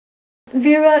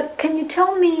Vera, can you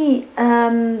tell me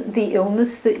the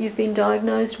illness that you've been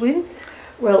diagnosed with?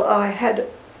 Well, I had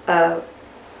bowel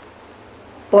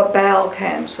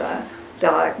cancer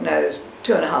diagnosed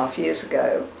 2.5 years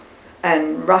ago,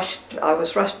 and I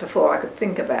was rushed before I could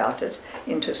think about it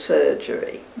into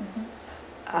surgery.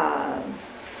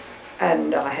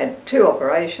 And I had 2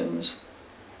 operations,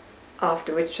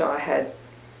 after which I had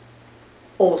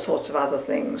all sorts of other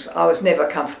things. I was never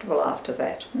comfortable after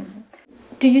that.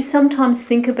 Do you sometimes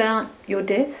think about your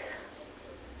death?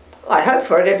 I hope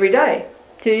for it every day.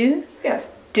 Do you? Yes.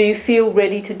 Do you feel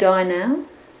ready to die now?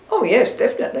 Oh yes,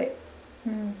 definitely.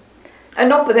 And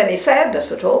not with any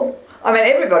sadness at all. I mean,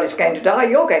 everybody's going to die,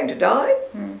 you're going to die.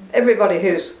 Everybody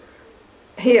who's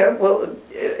here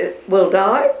will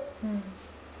die.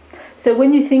 So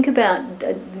when you think about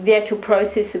the actual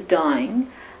process of dying,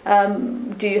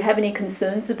 do you have any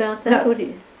concerns about that? No. Or do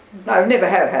you? No, I never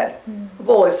have had. I've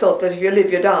always thought that if you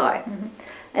live, you die.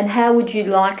 And how would you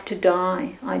like to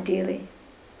die, ideally?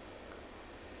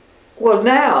 Well,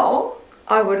 now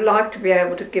I would like to be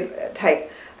able to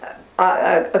take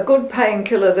a good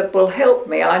painkiller that will help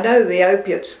me. I know the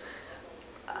opiates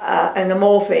and the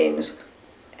morphines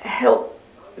help,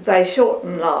 they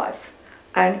shorten life,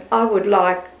 and I would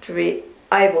like to be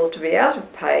able to be out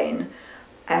of pain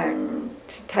and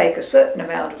to take a certain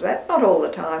amount of that, not all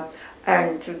the time,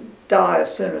 and to die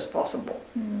as soon as possible.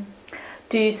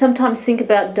 Do you sometimes think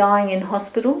about dying in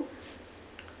hospital?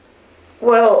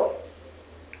 Well,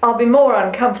 I'll be more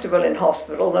uncomfortable in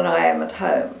hospital than I am at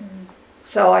home.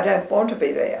 So I don't want to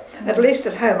be there. At least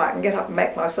at home I can get up and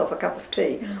make myself a cup of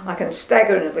tea. I can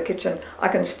stagger into the kitchen. I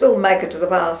can still make it to the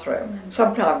bathroom,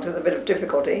 sometimes with a bit of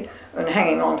difficulty and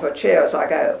hanging onto a chair as I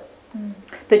go.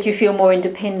 But you feel more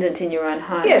independent in your own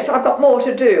home? Yes, I've got more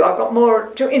to do. I've got more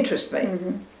to interest me.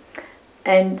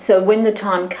 And so when the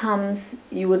time comes,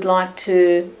 you would like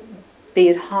to be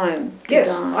at home to Yes,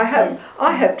 die? I hope.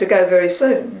 I hope to go very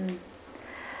soon.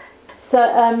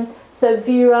 So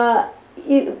Vera,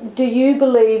 do you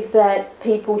believe that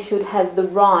people should have the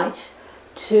right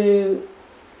to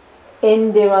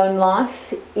end their own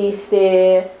life if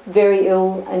they're very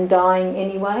ill and dying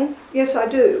anyway? Yes, I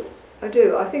do. I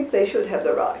do. I think they should have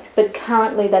the right. But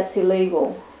currently that's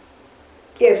illegal.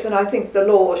 Yes, and I think the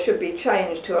law should be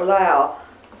changed to allow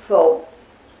for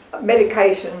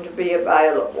medication to be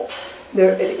available.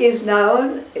 It is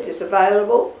known, it is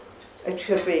available, it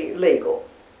should be legal.